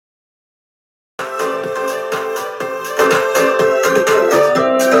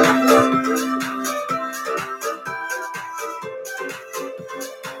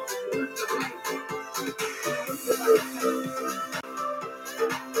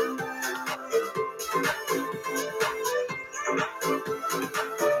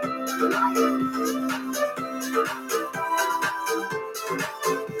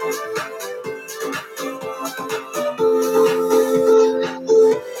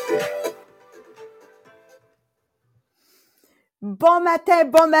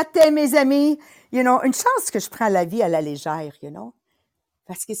bon matin, mes amis. Une chance que je prends la vie à la légère,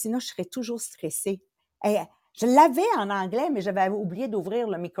 parce que sinon, je serais toujours stressée. Et je l'avais en anglais, mais j'avais oublié d'ouvrir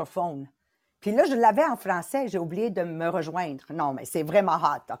le microphone. Puis là, je l'avais en français, j'ai oublié de me rejoindre. Non, mais c'est vraiment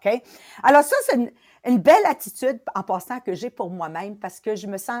hot, OK? Alors ça, c'est une belle attitude en passant que j'ai pour moi-même parce que je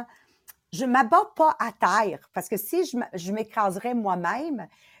ne m'abats pas à terre. Parce que si je m'écraserais moi-même,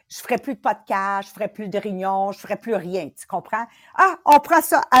 je ferais plus de podcast, je ferais plus de réunions, je ferais plus rien, tu comprends? Ah, on prend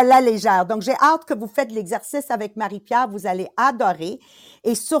ça à la légère. Donc, j'ai hâte que vous faites l'exercice avec Marie-Pierre, vous allez adorer.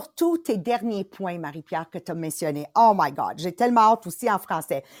 Et surtout, tes derniers points, Marie-Pierre, que tu as mentionnés. Oh my God, j'ai tellement hâte aussi en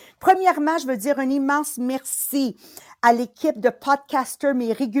français. Premièrement, je veux dire un immense merci à l'équipe de podcasters,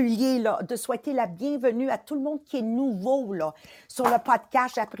 mes réguliers, là, de souhaiter la bienvenue à tout le monde qui est nouveau là, sur le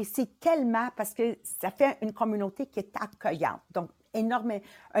podcast. J'apprécie tellement parce que ça fait une communauté qui est accueillante. Donc,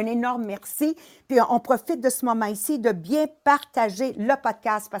 un énorme merci. Puis on profite de ce moment ici de bien partager le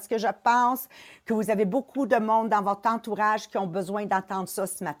podcast parce que je pense que vous avez beaucoup de monde dans votre entourage qui ont besoin d'entendre ça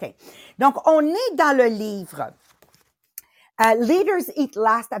ce matin. Donc, on est dans le livre Leaders Eat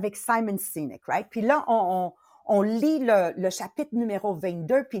Last avec Simon Sinek, right? Puis là, on lit le chapitre numéro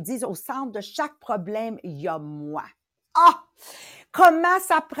 22, puis ils disent « Au centre de chaque problème, il y a moi. » Ah! Comment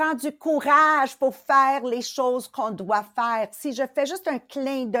ça prend du courage pour faire les choses qu'on doit faire. Si je fais juste un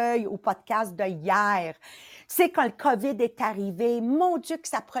clin d'œil au podcast de hier, c'est quand le COVID est arrivé, mon Dieu que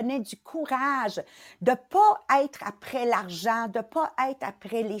ça prenait du courage de pas être après l'argent, de pas être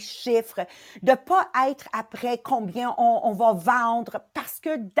après les chiffres, de pas être après combien on va vendre parce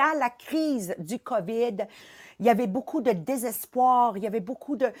que dans la crise du COVID, il y avait beaucoup de désespoir, il y avait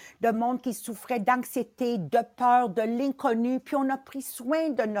beaucoup de monde qui souffrait d'anxiété, de peur, de l'inconnu, puis on a pris soin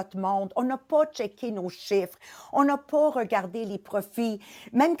de notre monde, on n'a pas checké nos chiffres, on n'a pas regardé les profits.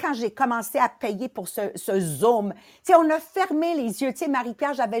 Même quand j'ai commencé à payer pour ce Zoom, tu sais, on a fermé les yeux. Tu sais,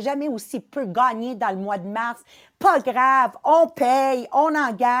 Marie-Pierre, j'avais jamais aussi peu gagné dans le mois de mars. Pas grave, on paye, on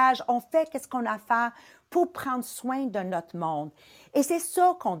engage, on fait qu'est-ce qu'on a à faire pour prendre soin de notre monde. Et c'est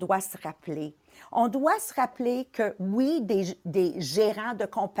ça qu'on doit se rappeler. On doit se rappeler que oui, des gérants de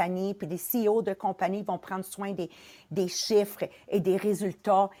compagnie puis des CEO de compagnie vont prendre soin des chiffres et des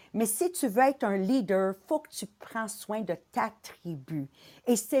résultats. Mais si tu veux être un leader, il faut que tu prends soin de ta tribu.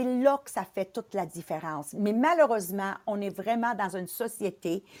 Et c'est là que ça fait toute la différence. Mais malheureusement, on est vraiment dans une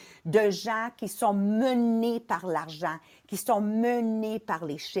société de gens qui sont menés par l'argent, qui sont menés par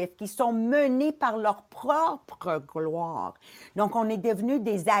les chiffres, qui sont menés par leur propre gloire. Donc, on est devenus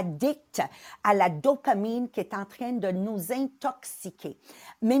des addicts à la dopamine qui est en train de nous intoxiquer.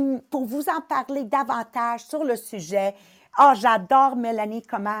 Mais pour vous en parler davantage sur le sujet, j'adore Mélanie,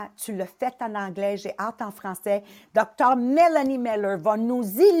 comment tu le fais en anglais, j'ai hâte en français. Dr. Mélanie Miller va nous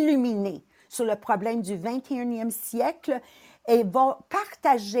illuminer sur le problème du 21e siècle et va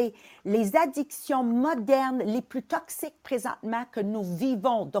partager les addictions modernes les plus toxiques présentement que nous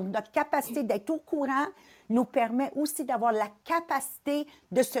vivons. Donc, notre capacité d'être au courant nous permet aussi d'avoir la capacité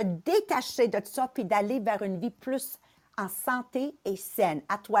de se détacher de ça puis d'aller vers une vie plus en santé et saine.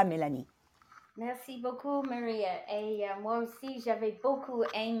 À toi, Mélanie. Merci beaucoup, Maria. Et moi aussi, j'avais beaucoup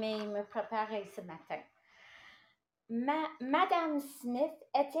aimé me préparer ce matin. Madame Smith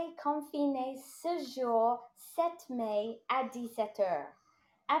était confinée ce jour 7 mai à 17 heures,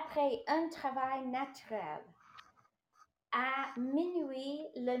 après un travail naturel. À minuit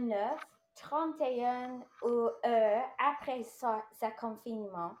le 9, 31 heures après sa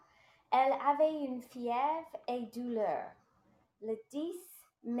confinement, elle avait une fièvre et douleur. Le 10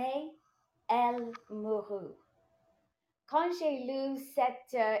 mai, elle mourut. Quand j'ai lu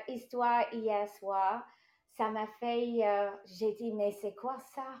cette histoire hier soir, ça m'a fait, j'ai dit, mais c'est quoi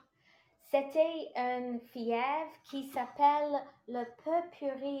ça? C'était une fièvre qui s'appelle le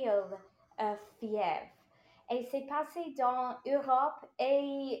purpureal fièvre. Et c'est passé dans Europe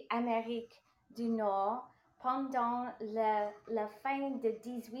et Amérique du Nord pendant la fin du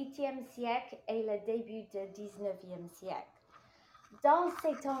 18e siècle et le début du 19e siècle. Dans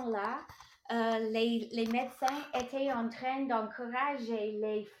ces temps-là, les médecins étaient en train d'encourager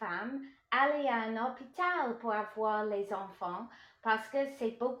les femmes à aller à un hôpital pour avoir les enfants parce que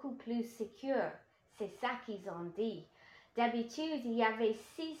c'est beaucoup plus sûr. C'est ça qu'ils ont dit. D'habitude, il y avait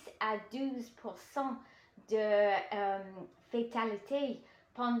 6 à 12% de fétalité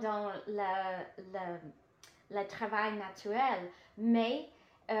pendant le travail naturel. Mais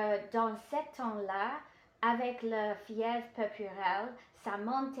dans ce temps-là, avec la fièvre purpureale, ça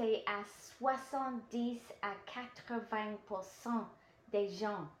montait à 70 à 80% des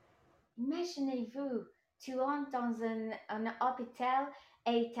gens. Imaginez-vous, tu entres dans un hôpital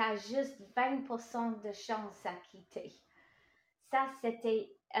et tu as juste 20% de chance à quitter. Ça,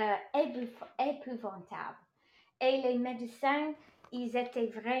 c'était épouvantable. Et les médecins, ils étaient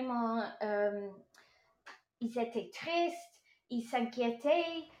vraiment, ils étaient tristes, ils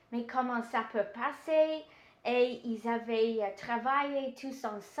s'inquiétaient, mais comment ça peut passer? Et ils avaient travaillé tous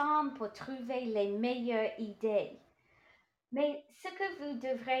ensemble pour trouver les meilleures idées. Mais ce que vous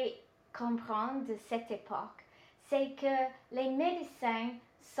devrez comprendre de cette époque, c'est que les médecins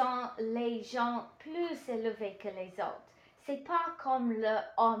sont les gens plus élevés que les autres. C'est pas comme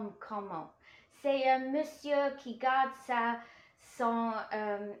l'homme commun. C'est un monsieur qui garde sa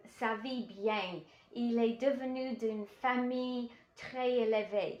vie bien. Il est devenu d'une famille très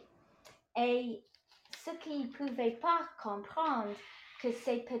élevée. Et ce qu'ils ne pouvaient pas comprendre, que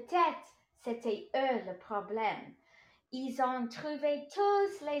c'était eux le problème. Ils ont trouvé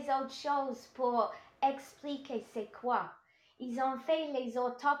toutes les autres choses pour expliquer c'est quoi. Ils ont fait les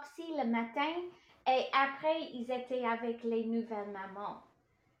autopsies le matin et après ils étaient avec les nouvelles mamans.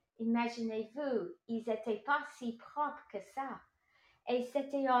 Imaginez-vous, ils n'étaient pas si propres que ça. Et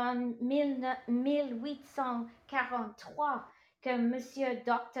c'était en 1843 que Monsieur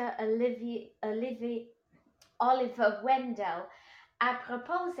Dr. Oliver Wendell a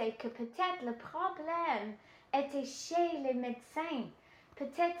proposé que peut-être le problème était chez les médecins.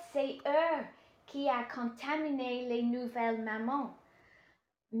 Peut-être c'est eux qui a contaminé les nouvelles mamans.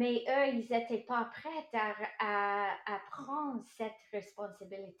 Mais eux, ils n'étaient pas prêts à prendre cette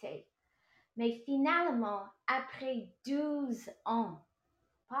responsabilité. Mais finalement, après 12 ans,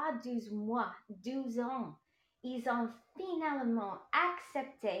 pas 12 mois, 12 ans, ils ont finalement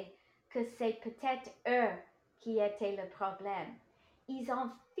accepté que c'est peut-être eux qui étaient le problème. Ils ont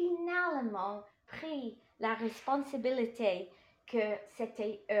finalement pris la responsabilité que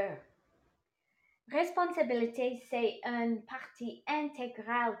c'était eux. Responsabilité, c'est une partie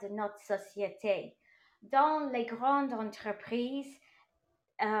intégrale de notre société. Dans les grandes entreprises,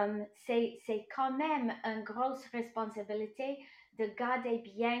 c'est quand même une grosse responsabilité de garder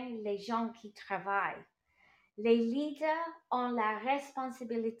bien les gens qui travaillent. Les leaders ont la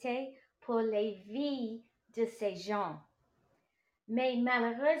responsabilité pour les vies de ces gens. Mais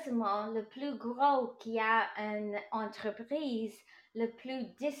malheureusement, le plus gros qui a une entreprise, le plus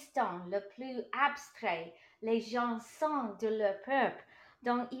distant, le plus abstrait, les gens sont de leur peuple.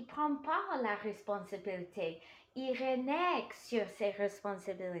 Donc, ils ne prennent pas la responsabilité. Ils renèguent sur ces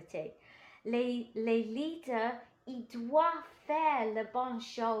responsabilités. Les leaders, ils doivent faire les bonnes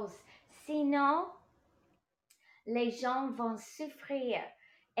choses. Sinon, les gens vont souffrir.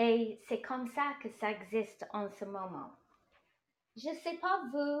 Et c'est comme ça que ça existe en ce moment. Je ne sais pas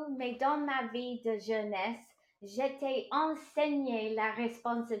vous, mais dans ma vie de jeunesse, j'étais enseignée la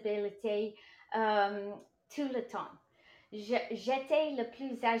responsabilité tout le temps. J'étais le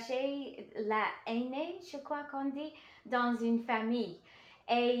plus âgé, la aînée, je crois qu'on dit, dans une famille.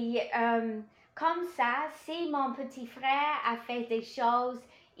 Et comme ça, si mon petit frère a fait des choses,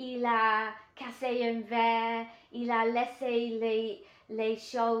 il a cassé un verre, il a laissé les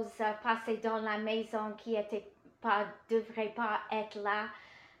choses passer dans la maison qui étaient devrait pas être là.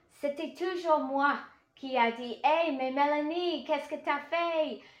 C'était toujours moi qui a dit « Hey, mais Mélanie, qu'est-ce que tu as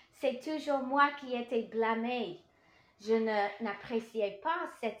fait ?» C'est toujours moi qui étais blâmée. Je n'appréciais pas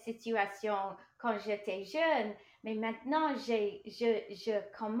cette situation quand j'étais jeune, mais maintenant je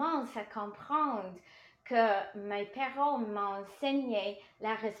commence à comprendre que mes parents m'ont enseigné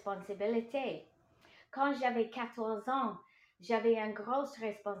la responsabilité. Quand j'avais 14 ans, j'avais une grosse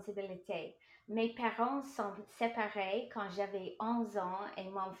responsabilité. Mes parents sont séparés quand j'avais 11 ans et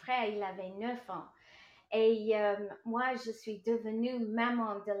mon frère, il avait 9 ans. Et moi, je suis devenue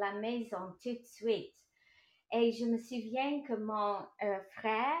maman de la maison tout de suite. Et je me souviens que mon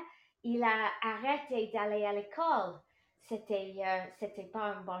frère, il a arrêté d'aller à l'école. C'était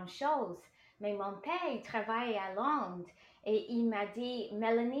pas une bonne chose. Mais mon père, il travaille à Londres. Et il m'a dit,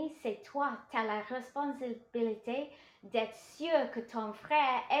 Mélanie, c'est toi, tu as la responsabilité d'être sûre que ton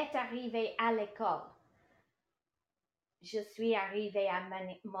frère est arrivé à l'école. Je suis arrivée à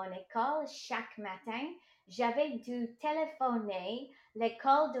mon école chaque matin. J'avais dû téléphoner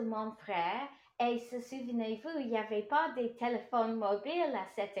l'école de mon frère et souvenez-vous, il n'y avait pas de téléphones mobiles à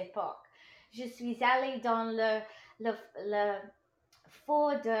cette époque. Je suis allée dans le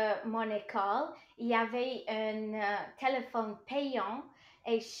four de mon école. Il y avait un téléphone payant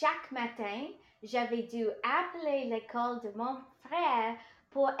et chaque matin, j'avais dû appeler l'école de mon frère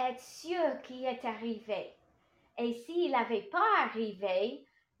pour être sûr qu'il est arrivé. Et s'il n'avait pas arrivé,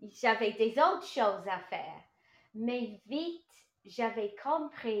 j'avais des autres choses à faire. Mais vite, j'avais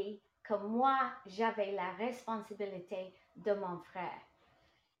compris que moi, j'avais la responsabilité de mon frère.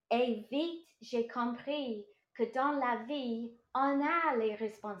 Et vite, j'ai compris que dans la vie, on a les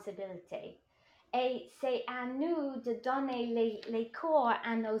responsabilités. Et c'est à nous de donner les cours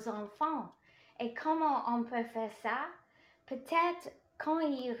à nos enfants. Et comment on peut faire ça? Peut-être quand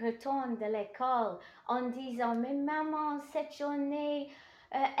ils retournent de l'école en disant, mais maman, cette journée,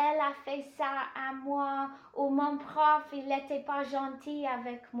 elle a fait ça à moi, ou mon prof, il n'était pas gentil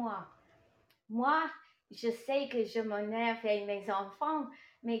avec moi. Moi, je sais que je m'énerve avec mes enfants,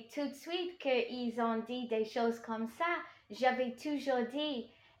 mais tout de suite qu'ils ont dit des choses comme ça, j'avais toujours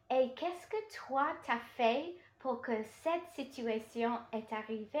dit, et qu'est-ce que toi t'as fait pour que cette situation est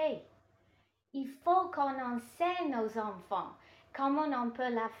arrivée? Il faut qu'on enseigne aux enfants comment on peut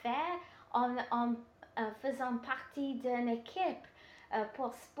la faire en faisant partie d'une équipe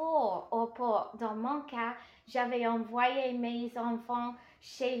pour sport ou dans mon cas, j'avais envoyé mes enfants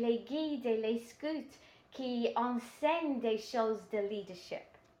chez les guides et les scouts qui enseignent des choses de leadership.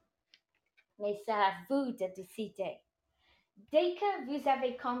 Mais c'est à vous de décider. Dès que vous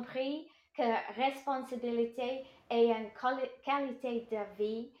avez compris que responsabilité est une qualité de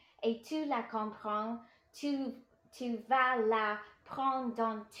vie et tu la comprends, tu vas la prendre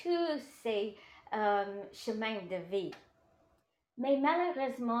dans tous ces chemins de vie. Mais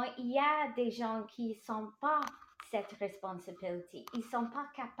malheureusement, il y a des gens qui ne sont pas cette responsabilité. Ils ne sont pas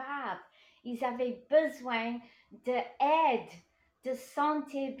capables. Ils avaient besoin d'aide, de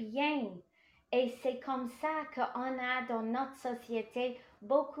sentir bien. Et c'est comme ça qu'on a dans notre société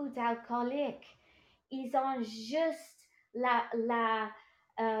beaucoup d'alcooliques. Ils ont juste le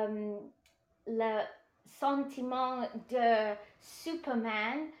sentiment de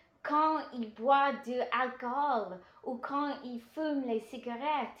Superman quand ils boivent de l'alcool ou quand ils fument les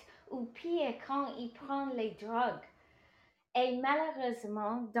cigarettes ou pire quand ils prennent les drogues. Et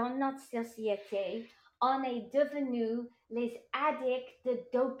malheureusement, dans notre société, on est devenus les addicts de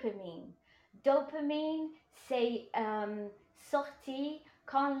dopamine. Dopamine, c'est sorti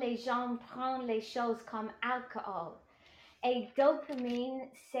quand les gens prennent les choses comme alcool. Et dopamine,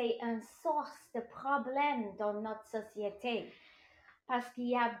 c'est une source de problème dans notre société. Parce qu'il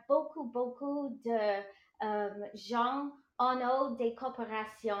y a beaucoup de gens en haut des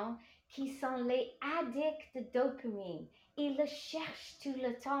corporations qui sont les addicts de dopamine. Ils le cherchent tout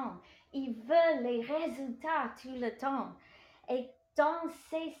le temps. Ils veulent les résultats tout le temps. Et dans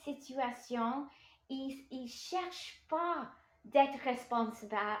ces situations, ils ne cherchent pas d'être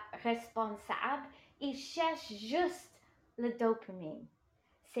responsables. Ils cherchent juste le dopamine.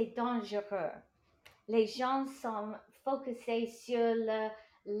 C'est dangereux. Les gens sont focusés sur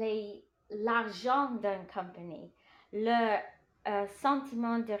l'argent d'une compagnie, le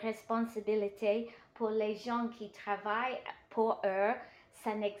sentiment de responsabilité pour les gens qui travaillent pour eux,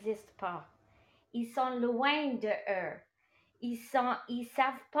 ça n'existe pas. Ils sont loin de eux. Ils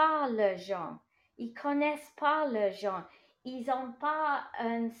savent pas le gens. Ils connaissent pas le gens. Ils n'ont pas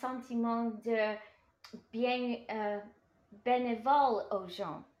un sentiment de bien bénévole aux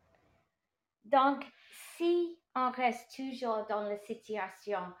gens. Donc, si on reste toujours dans la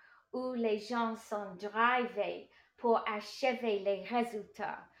situation où les gens sont drivés pour achever les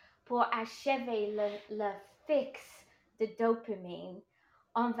résultats, pour achever le fixe de dopamine,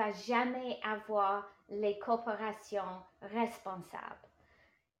 on ne va jamais avoir les corporations responsables.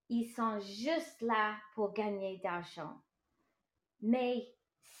 Ils sont juste là pour gagner d'argent. Mais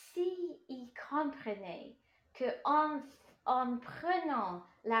s'ils comprenaient qu'en prenant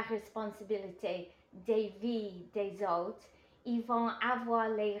la responsabilité des vies des autres, ils vont avoir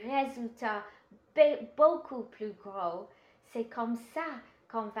les résultats beaucoup plus gros. C'est comme ça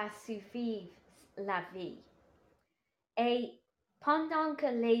qu'on va survivre la vie. Et pendant que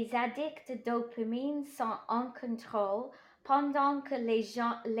les addicts de dopamine sont en contrôle, pendant que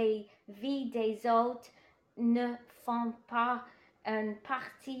les vies des autres ne font pas une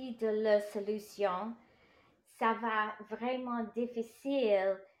partie de la solution, ça va vraiment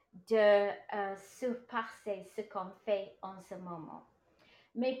difficile de surpasser ce qu'on fait en ce moment.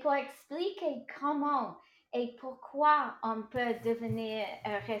 Mais pour expliquer comment et pourquoi on peut devenir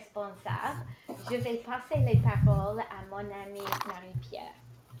responsable, je vais passer les paroles à mon amie Marie-Pierre.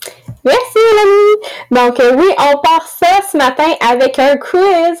 Merci, Mélanie! Donc, oui, on part ça ce matin avec un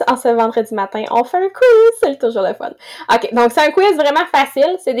quiz. En ce vendredi matin, on fait un quiz. C'est toujours le fun. OK, donc c'est un quiz vraiment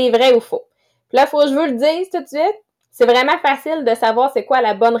facile. C'est des vrais ou faux. Puis là, il faut que je vous le dise tout de suite. C'est vraiment facile de savoir c'est quoi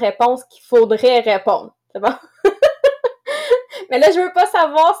la bonne réponse qu'il faudrait répondre. C'est bon? Mais là, je veux pas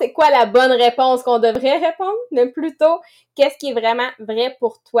savoir c'est quoi la bonne réponse qu'on devrait répondre, mais plutôt qu'est-ce qui est vraiment vrai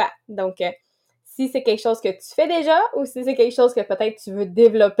pour toi. Donc, si c'est quelque chose que tu fais déjà ou si c'est quelque chose que peut-être tu veux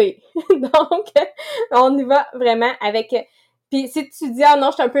développer. Donc, on y va vraiment avec... Puis si tu dis « Ah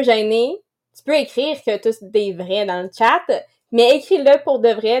non, je suis un peu gênée », tu peux écrire que tous des vrais dans le chat. Mais écris-le pour de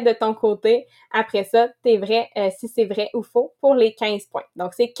vrai de ton côté. Après ça, t'es vrai, si c'est vrai ou faux, pour les 15 points.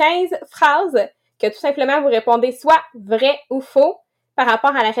 Donc, c'est 15 phrases que tout simplement vous répondez soit vrai ou faux par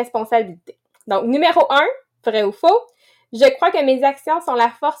rapport à la responsabilité. Donc, numéro 1, vrai ou faux. Je crois que mes actions sont la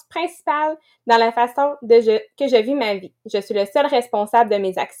force principale dans la façon que je vis ma vie. Je suis le seul responsable de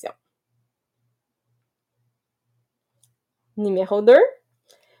mes actions. Numéro 2.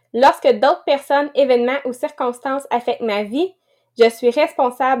 Lorsque d'autres personnes, événements ou circonstances affectent ma vie, je suis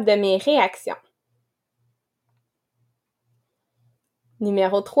responsable de mes réactions.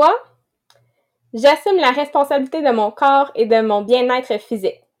 Numéro 3. J'assume la responsabilité de mon corps et de mon bien-être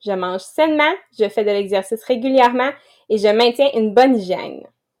physique. Je mange sainement, je fais de l'exercice régulièrement et je maintiens une bonne hygiène.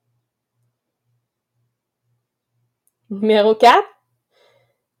 Numéro 4.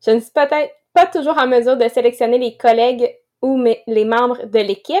 Je ne suis peut-être pas toujours en mesure de sélectionner les collègues ou les membres de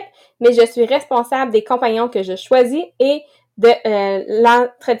l'équipe, mais je suis responsable des compagnons que je choisis et de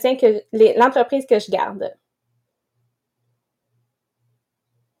l'entreprise que je garde.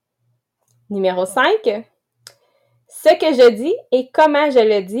 Numéro 5. Ce que je dis et comment je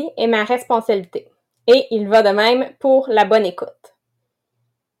le dis est ma responsabilité. Et il va de même pour la bonne écoute.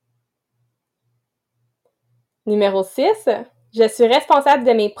 Numéro 6. Je suis responsable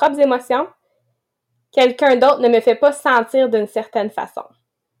de mes propres émotions. Quelqu'un d'autre ne me fait pas sentir d'une certaine façon.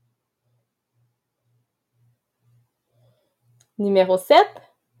 Numéro 7.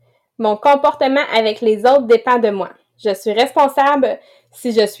 Mon comportement avec les autres dépend de moi. Je suis responsable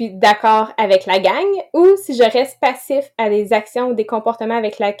si je suis d'accord avec la gang ou si je reste passif à des actions ou des comportements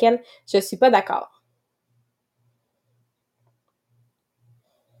avec lesquels je ne suis pas d'accord.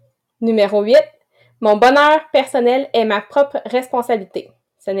 Numéro 8. Mon bonheur personnel est ma propre responsabilité.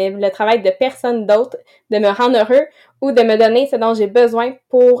 Ce n'est le travail de personne d'autre de me rendre heureux ou de me donner ce dont j'ai besoin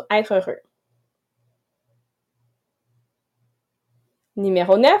pour être heureux.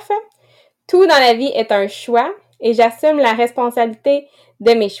 Numéro 9. Tout dans la vie est un choix et j'assume la responsabilité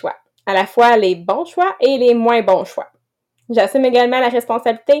de mes choix, à la fois les bons choix et les moins bons choix. J'assume également la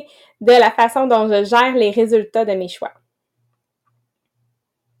responsabilité de la façon dont je gère les résultats de mes choix.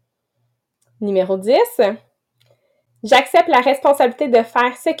 Numéro 10. J'accepte la responsabilité de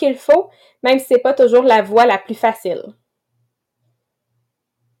faire ce qu'il faut, même si ce n'est pas toujours la voie la plus facile.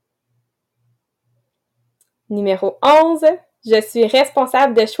 Numéro 11. Je suis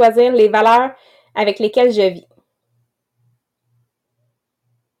responsable de choisir les valeurs avec lesquelles je vis.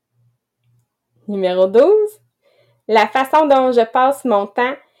 Numéro 12. La façon dont je passe mon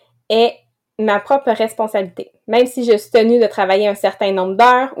temps est ma propre responsabilité. Même si je suis tenue de travailler un certain nombre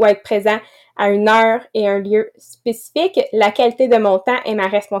d'heures ou être présent à une heure et un lieu spécifique, la qualité de mon temps est ma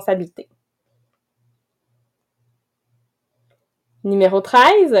responsabilité. Numéro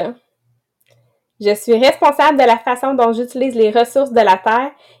 13. Je suis responsable de la façon dont j'utilise les ressources de la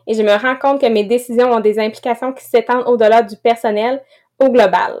Terre et je me rends compte que mes décisions ont des implications qui s'étendent au-delà du personnel au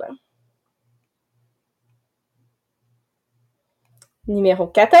global. Numéro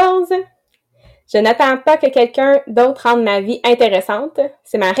 14. Je n'attends pas que quelqu'un d'autre rende ma vie intéressante.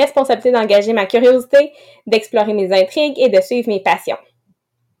 C'est ma responsabilité d'engager ma curiosité, d'explorer mes intrigues et de suivre mes passions.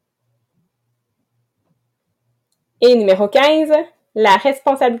 Et numéro 15. La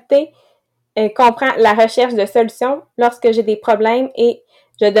responsabilité comprend la recherche de solutions lorsque j'ai des problèmes et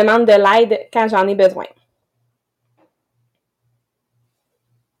je demande de l'aide quand j'en ai besoin.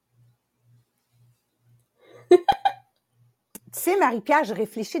 Tu sais, Marie-Pierre, je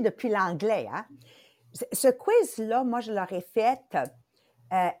réfléchis depuis l'anglais. Hein? Ce quiz-là, moi, je l'aurais fait.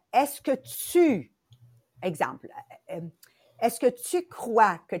 Est-ce que tu, exemple, est-ce que tu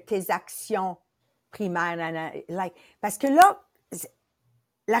crois que tes actions primaires, parce que là,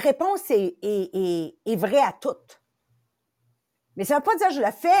 la réponse est vraie à toutes. Mais ça ne veut pas dire que je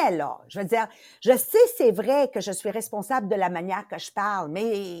le fais, là. Je veux dire, je sais c'est vrai que je suis responsable de la manière que je parle,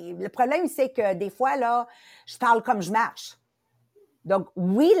 mais le problème, c'est que des fois, là, je parle comme je marche. Donc,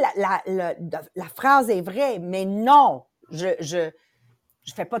 oui, la phrase est vraie, mais non, je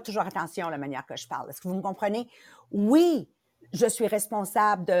fais pas toujours attention à la manière que je parle. Est-ce que vous me comprenez? Oui, je suis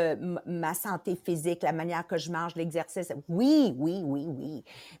responsable de ma santé physique, la manière que je mange, l'exercice. Oui.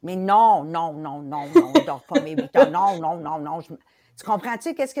 Mais non, je dors pas mes 8 heures. Non. Tu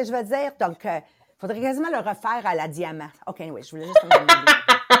comprends-tu qu'est-ce que je veux dire? Donc, il faudrait quasiment le refaire à la Diamants. OK, oui, je voulais juste...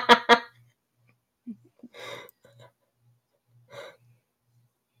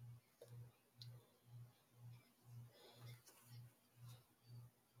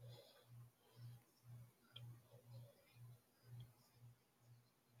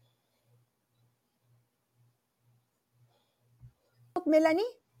 Mélanie?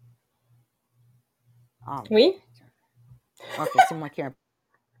 Oui? OK, c'est moi qui ai un...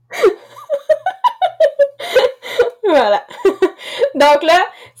 Voilà. Donc là,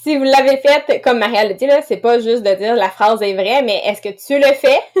 si vous l'avez fait, comme Maria l'a dit, là, c'est pas juste de dire la phrase est vraie, mais est-ce que tu le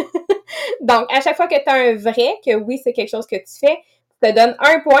fais? Donc, à chaque fois que tu as un vrai, que oui, c'est quelque chose que tu fais, tu te donnes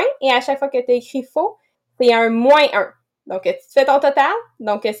 1 point, et à chaque fois que tu as écrit faux, c'est un -1. Donc, tu fais ton total.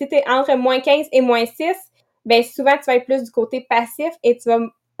 Donc, si tu es entre -15 et -6, ben souvent, tu vas être plus du côté passif et tu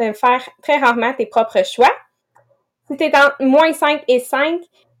vas faire très rarement tes propres choix. Si tu es entre -5 et 5,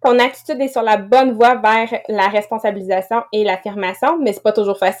 ton attitude est sur la bonne voie vers la responsabilisation et l'affirmation, mais c'est pas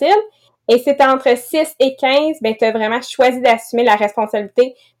toujours facile. Et si tu es entre 6 et 15, ben tu as vraiment choisi d'assumer la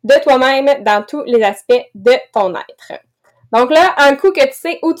responsabilité de toi-même dans tous les aspects de ton être. Donc là, un coup que tu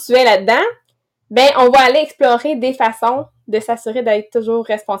sais où tu es là-dedans, ben on va aller explorer des façons de s'assurer d'être toujours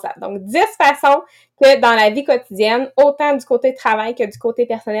responsable. Donc 10 façons que dans la vie quotidienne, autant du côté travail que du côté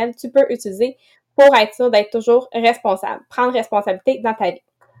personnel, tu peux utiliser pour être sûr d'être toujours responsable, prendre responsabilité dans ta vie.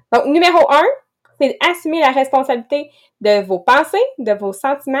 Donc numéro 1, c'est assumer la responsabilité de vos pensées, de vos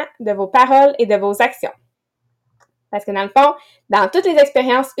sentiments, de vos paroles et de vos actions. Parce que dans le fond, dans toutes les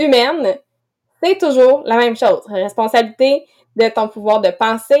expériences humaines, c'est toujours la même chose. Responsabilité de ton pouvoir de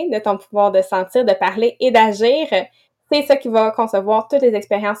penser, de ton pouvoir de sentir, de parler et d'agir, c'est ça qui va concevoir toutes les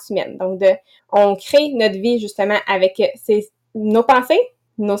expériences humaines. Donc, on crée notre vie justement avec nos pensées,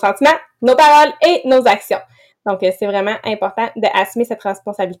 nos sentiments, nos paroles et nos actions. Donc, c'est vraiment important d'assumer cette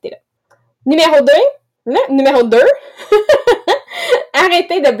responsabilité-là. Numéro 2,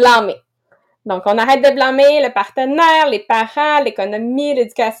 arrêtez de blâmer. Donc, on arrête de blâmer le partenaire, les parents, l'économie,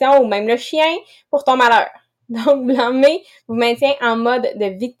 l'éducation ou même le chien pour ton malheur. Donc, blâmer vous maintient en mode de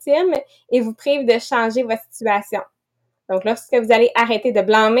victime et vous prive de changer votre situation. Donc, lorsque vous allez arrêter de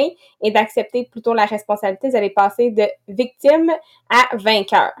blâmer et d'accepter plutôt la responsabilité, vous allez passer de victime à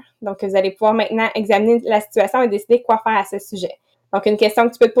vainqueur. Donc, vous allez pouvoir maintenant examiner la situation et décider quoi faire à ce sujet. Donc, une question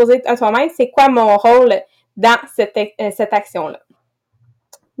que tu peux te poser à toi-même, c'est quoi mon rôle dans cette action-là?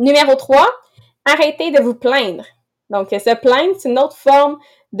 Numéro 3, arrêtez de vous plaindre. Donc, se plaindre, c'est une autre forme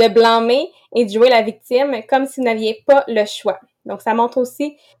de blâmer et de jouer la victime comme si vous n'aviez pas le choix. Donc, ça montre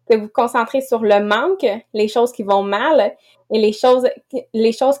aussi que vous vous concentrez sur le manque, les choses qui vont mal et les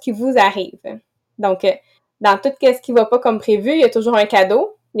choses qui vous arrivent. Donc, dans tout ce qui ne va pas comme prévu, il y a toujours un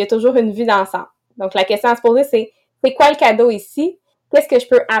cadeau, il y a toujours une vue d'ensemble. Donc, la question à se poser, c'est quoi le cadeau ici? Qu'est-ce que je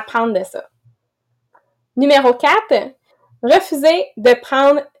peux apprendre de ça? Numéro 4, refusez de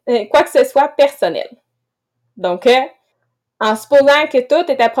prendre quoi que ce soit personnel. Donc, en supposant que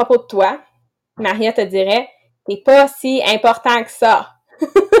tout est à propos de toi, Maria te dirait, t'es pas si important que ça.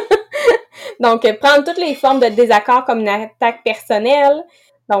 Donc, prendre toutes les formes de désaccord comme une attaque personnelle.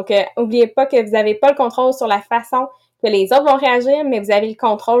 Donc, n'oubliez pas que vous n'avez pas le contrôle sur la façon que les autres vont réagir, mais vous avez le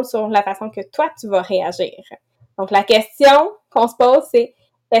contrôle sur la façon que toi, tu vas réagir. Donc, la question qu'on se pose, c'est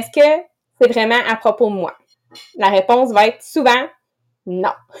est-ce que c'est vraiment à propos de moi? La réponse va être souvent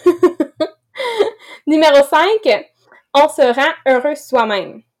non. Numéro 5, on se rend heureux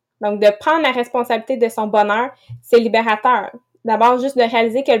soi-même. Donc, de prendre la responsabilité de son bonheur, c'est libérateur. D'abord, juste de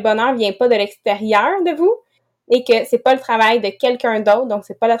réaliser que le bonheur vient pas de l'extérieur de vous et que c'est pas le travail de quelqu'un d'autre. Donc,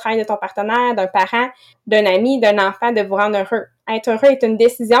 c'est pas le travail de ton partenaire, d'un parent, d'un ami, d'un enfant de vous rendre heureux. Être heureux est une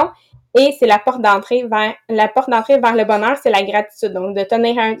décision et c'est la porte d'entrée vers le bonheur, c'est la gratitude. Donc, de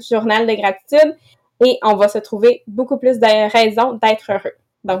tenir un journal de gratitude et on va se trouver beaucoup plus de raisons d'être heureux.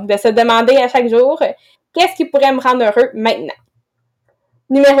 Donc, de se demander à chaque jour, qu'est-ce qui pourrait me rendre heureux maintenant?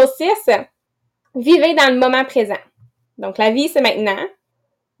 Numéro 6, vivez dans le moment présent. Donc, la vie, c'est maintenant.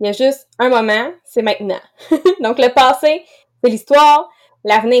 Il y a juste un moment, c'est maintenant. Donc, le passé, c'est l'histoire.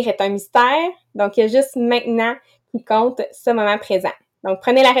 L'avenir est un mystère. Donc, il y a juste maintenant qui compte ce moment présent. Donc,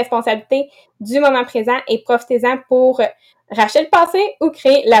 prenez la responsabilité du moment présent et profitez-en pour racheter le passé ou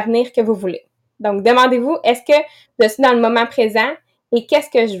créer l'avenir que vous voulez. Donc, demandez-vous, est-ce que je suis dans le moment présent et qu'est-ce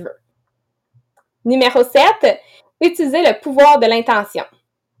que je veux? Numéro 7, utilisez le pouvoir de l'intention.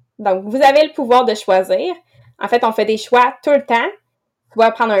 Donc, vous avez le pouvoir de choisir. En fait, on fait des choix tout le temps. Tu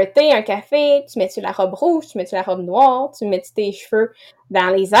vas prendre un thé, un café, tu mets-tu la robe rouge, tu mets-tu la robe noire, tu mets-tu tes cheveux dans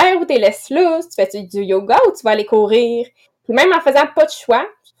les airs ou tu les laisses lousses, tu fais-tu du yoga ou tu vas aller courir. Puis même en faisant pas de choix,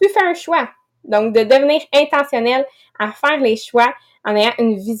 tu fais un choix. Donc, de devenir intentionnel à faire les choix en ayant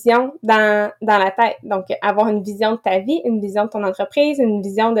une vision dans la tête. Donc, avoir une vision de ta vie, une vision de ton entreprise, une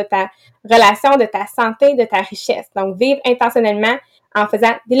vision de ta relation, de ta santé, de ta richesse. Donc, vivre intentionnellement en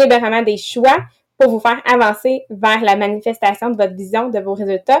faisant délibérément des choix pour vous faire avancer vers la manifestation de votre vision, de vos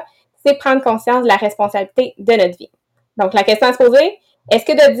résultats, c'est prendre conscience de la responsabilité de notre vie. Donc, la question à se poser, est-ce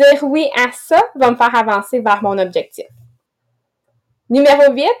que de dire oui à ça va me faire avancer vers mon objectif?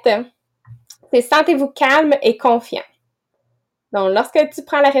 Numéro 8, c'est sentez-vous calme et confiant. Donc, lorsque tu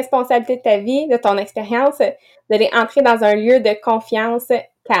prends la responsabilité de ta vie, de ton expérience, vous allez entrer dans un lieu de confiance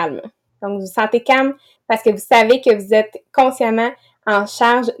calme. Donc, vous vous sentez calme parce que vous savez que vous êtes consciemment en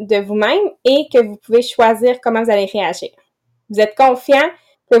charge de vous-même et que vous pouvez choisir comment vous allez réagir. Vous êtes confiant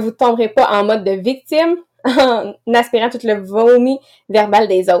que vous ne tomberez pas en mode de victime en aspirant tout le vomi verbal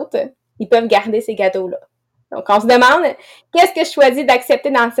des autres. Ils peuvent garder ces gâteaux-là. Donc, on se demande, qu'est-ce que je choisis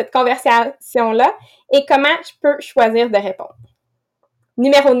d'accepter dans cette conversation-là et comment je peux choisir de répondre.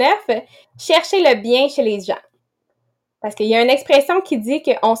 Numéro 9, chercher le bien chez les gens. Parce qu'il y a une expression qui dit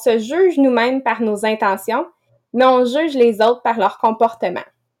qu'on se juge nous-mêmes par nos intentions, mais on juge les autres par leur comportement.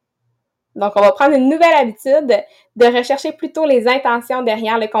 Donc, on va prendre une nouvelle habitude de rechercher plutôt les intentions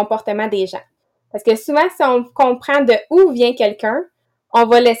derrière le comportement des gens. Parce que souvent, si on comprend de où vient quelqu'un, on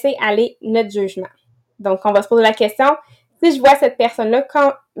va laisser aller notre jugement. Donc, on va se poser la question, si je vois cette personne-là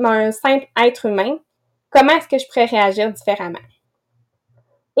comme un simple être humain, comment est-ce que je pourrais réagir différemment?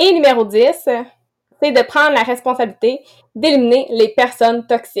 Et numéro 10, c'est de prendre la responsabilité d'éliminer les personnes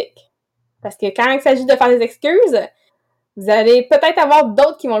toxiques. Parce que quand il s'agit de faire des excuses, vous allez peut-être avoir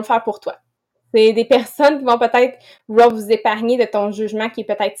d'autres qui vont le faire pour toi. C'est des personnes qui vont peut-être vouloir vous épargner de ton jugement qui est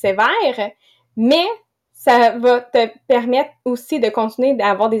peut-être sévère, mais ça va te permettre aussi de continuer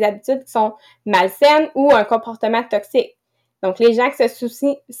d'avoir des habitudes qui sont malsaines ou un comportement toxique. Donc, les gens qui se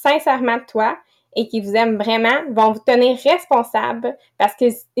soucient sincèrement de toi et qui vous aiment vraiment vont vous tenir responsable parce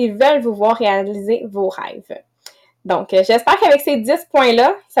qu'ils veulent vous voir réaliser vos rêves. Donc, j'espère qu'avec ces 10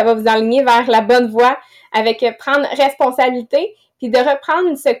 points-là, ça va vous aligner vers la bonne voie avec prendre responsabilité, puis de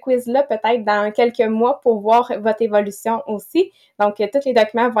reprendre ce quiz-là peut-être dans quelques mois pour voir votre évolution aussi. Donc, tous les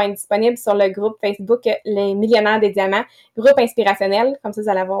documents vont être disponibles sur le groupe Facebook Les Millionnaires des Diamants, groupe inspirationnel. Comme ça, vous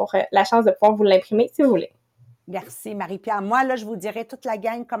allez avoir la chance de pouvoir vous l'imprimer si vous voulez. Merci, Marie-Pierre. Moi, là, je vous dirais toute la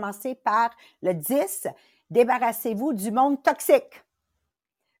gang, commencez par le 10, débarrassez-vous du monde toxique.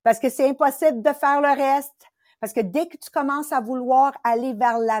 Parce que c'est impossible de faire le reste. Parce que dès que tu commences à vouloir aller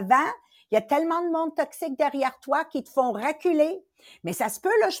vers l'avant, il y a tellement de monde toxique derrière toi qui te font reculer. Mais ça se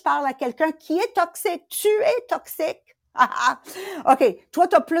peut, là, je parle à quelqu'un qui est toxique. Tu es toxique. OK, toi,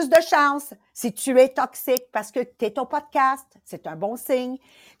 tu as plus de chance si tu es toxique parce que tu es au podcast. C'est un bon signe.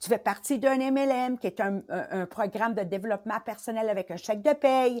 Tu fais partie d'un MLM qui est un programme de développement personnel avec un chèque de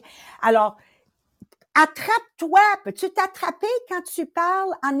paye. Alors, attrape-toi. Peux-tu t'attraper quand tu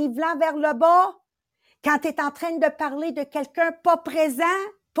parles en nivelant vers le bas? Quand tu es en train de parler de quelqu'un pas présent?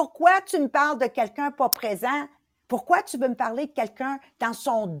 Pourquoi tu me parles de quelqu'un pas présent? Pourquoi tu veux me parler de quelqu'un dans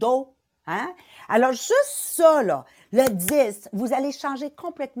son dos? Hein? Alors, juste ça, là, le 10, vous allez changer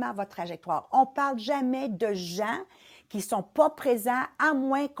complètement votre trajectoire. On parle jamais de gens qui sont pas présents à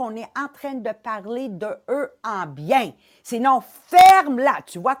moins qu'on est en train de parler de eux en bien. Sinon, ferme-la.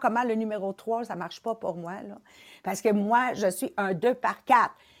 Tu vois comment le numéro 3, ça marche pas pour moi, là? Parce que moi, je suis un 2 par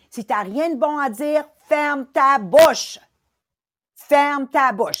 4. Si tu n'as rien de bon à dire, ferme ta bouche. Ferme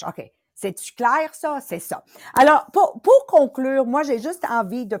ta bouche. OK. C'est-tu clair, ça? C'est ça. Alors, pour conclure, moi, j'ai juste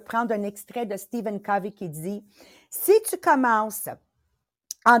envie de prendre un extrait de Stephen Covey qui dit, si tu commences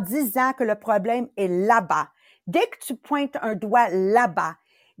en disant que le problème est là-bas, dès que tu pointes un doigt là-bas,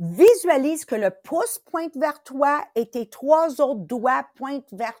 visualise que le pouce pointe vers toi et tes 3 autres doigts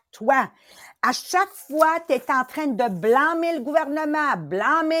pointent vers toi. À chaque fois, tu es en train de blâmer le gouvernement,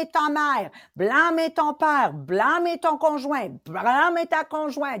 blâmer ta mère, blâmer ton père, blâmer ton conjoint, blâmer ta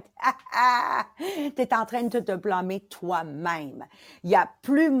conjointe. Tu es en train de te blâmer toi-même. Il n'y a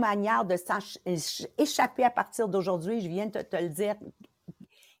plus manière de s'échapper à partir d'aujourd'hui. Je viens de te le dire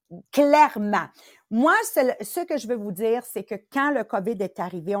clairement. Moi, ce que je veux vous dire, c'est que quand le COVID est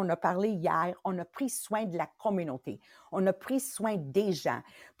arrivé, on a parlé hier, on a pris soin de la communauté. On a pris soin des gens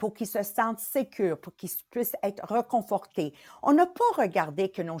pour qu'ils se sentent sécures, pour qu'ils puissent être reconfortés. On n'a pas regardé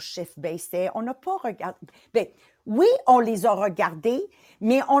que nos chiffres baissaient. On n'a pas regardé. Bien, oui, on les a regardés,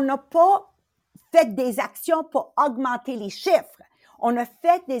 mais on n'a pas fait des actions pour augmenter les chiffres. On a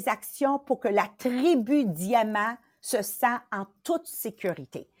fait des actions pour que la tribu Diamant se sent en toute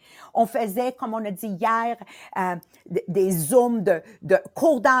sécurité. On faisait, comme on a dit hier, des Zooms de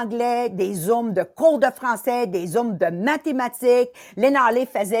cours d'anglais, des Zooms de cours de français, des Zooms de mathématiques. Lénalé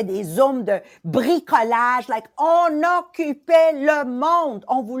faisait des Zooms de bricolage. On occupait le monde.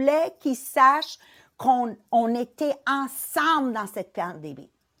 On voulait qu'ils sachent qu'on était ensemble dans cette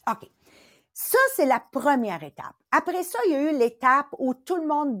pandémie. OK. Ça, c'est la première étape. Après ça, il y a eu l'étape où tout le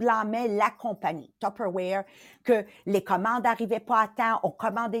monde blâmait la compagnie, Tupperware, que les commandes n'arrivaient pas à temps, on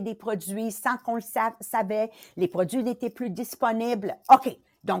commandait des produits sans qu'on le savait, les produits n'étaient plus disponibles. OK,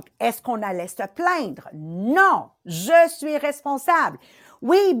 donc est-ce qu'on allait se plaindre? Non, je suis responsable.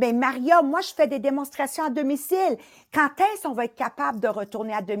 Oui, mais Maria, moi, je fais des démonstrations à domicile. Quand est-ce qu'on va être capable de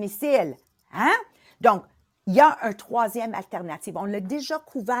retourner à domicile? Hein? Donc, il y a un troisième alternative. On l'a déjà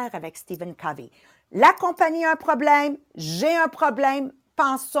couvert avec Stephen Covey. La compagnie a un problème, j'ai un problème,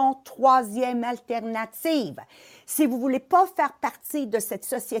 pensons troisième alternative. Si vous ne voulez pas faire partie de cette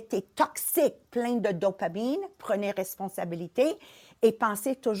société toxique pleine de dopamine, prenez responsabilité et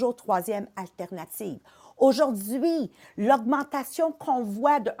pensez toujours troisième alternative. Aujourd'hui, l'augmentation qu'on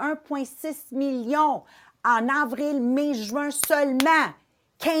voit de 1,6 million en avril, mai, juin seulement,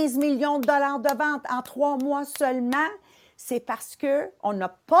 15 millions de dollars de ventes en 3 mois seulement, c'est parce qu'on n'a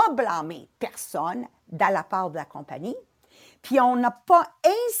pas blâmé personne de la part de la compagnie, puis on n'a pas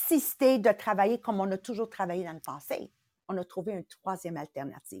insisté de travailler comme on a toujours travaillé dans le passé. On a trouvé une troisième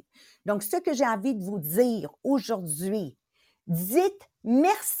alternative. Donc, ce que j'ai envie de vous dire aujourd'hui, dites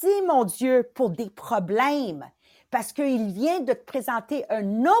merci, mon Dieu, pour des problèmes, parce qu'il vient de te présenter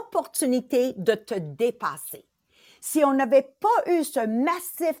une opportunité de te dépasser. Si on n'avait pas eu ce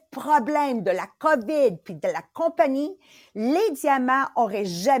massif problème de la COVID puis de la compagnie, les diamants n'auraient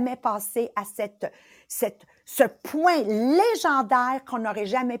jamais passé à ce point légendaire qu'on n'aurait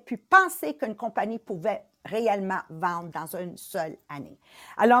jamais pu penser qu'une compagnie pouvait réellement vendre dans une seule année.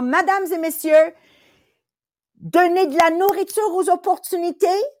 Alors, mesdames et messieurs, donnez de la nourriture aux opportunités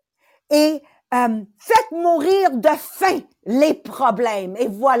et faites mourir de faim les problèmes. Et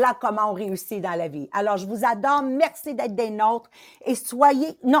voilà comment on réussit dans la vie. Alors, je vous adore. Merci d'être des nôtres. Et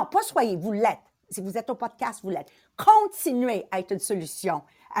soyez, non, pas soyez, vous l'êtes. Si vous êtes au podcast, vous l'êtes. Continuez à être une solution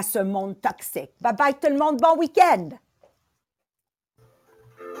à ce monde toxique. Bye bye tout le monde. Bon week-end.